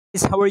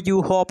How are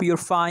you? Hope you're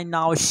fine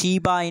now.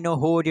 Shiba inu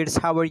holders,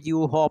 how are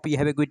you? Hope you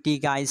have a good day,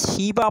 guys.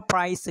 Shiba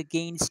price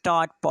again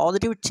start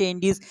positive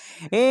changes,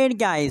 and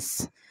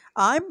guys,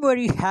 I'm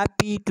very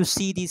happy to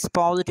see these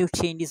positive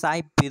changes.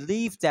 I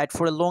believe that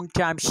for a long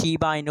time,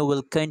 Shiba inu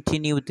will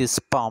continue this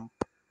pump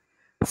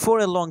for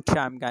a long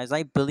time, guys.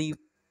 I believe,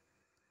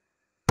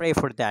 pray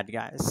for that,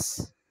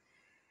 guys.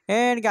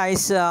 And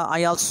guys,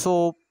 I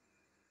also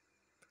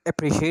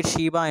appreciate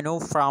Shiba inu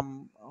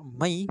from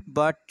me,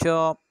 but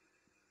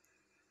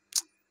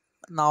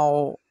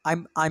now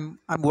I'm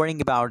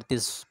worrying about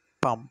this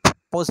pump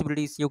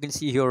possibilities. You can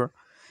see here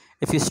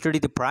if you study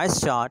the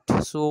price chart.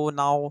 So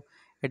now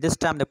at this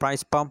time the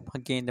price pump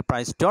again, the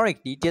price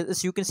directly,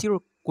 as you can see,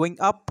 going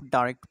up,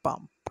 direct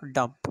pump,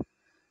 dump.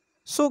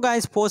 So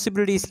guys,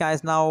 possibilities,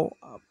 guys. Now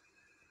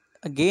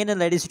again a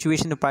lady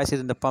situation, the price is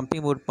in the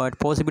pumping mode, but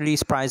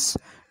possibilities price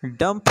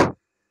dump.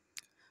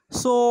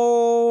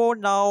 So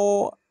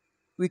now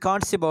we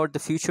can't say about the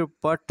future,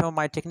 but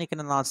my technical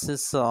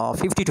analysis,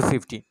 50 to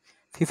 50,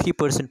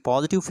 50%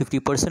 positive,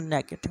 50%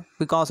 negative,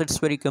 because it's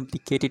very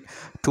complicated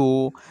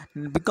to,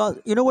 because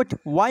you know what,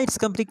 why it's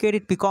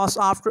complicated, because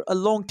after a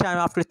long time,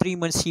 after 3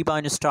 months, Shiba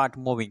Inu start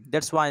moving.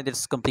 That's why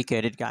it's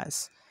complicated,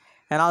 guys.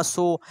 And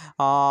also,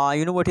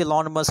 you know what,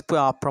 Elon Musk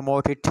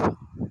promoted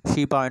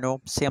Shiba Inu,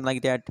 same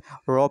like that.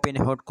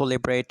 Robinhood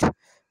collaborate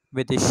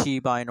with the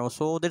Shiba Inu,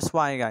 so that's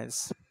why,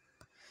 guys.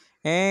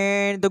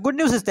 And the good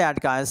news is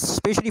that, guys,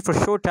 especially for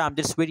short term,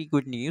 there's very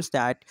good news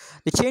that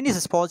the changes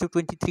is positive.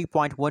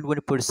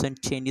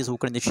 23.11% changes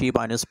occur in the Shiba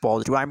Inu is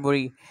positive. I'm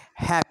very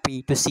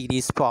happy to see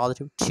these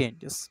positive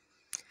changes.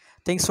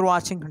 Thanks for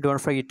watching. Don't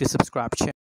forget to subscribe channel.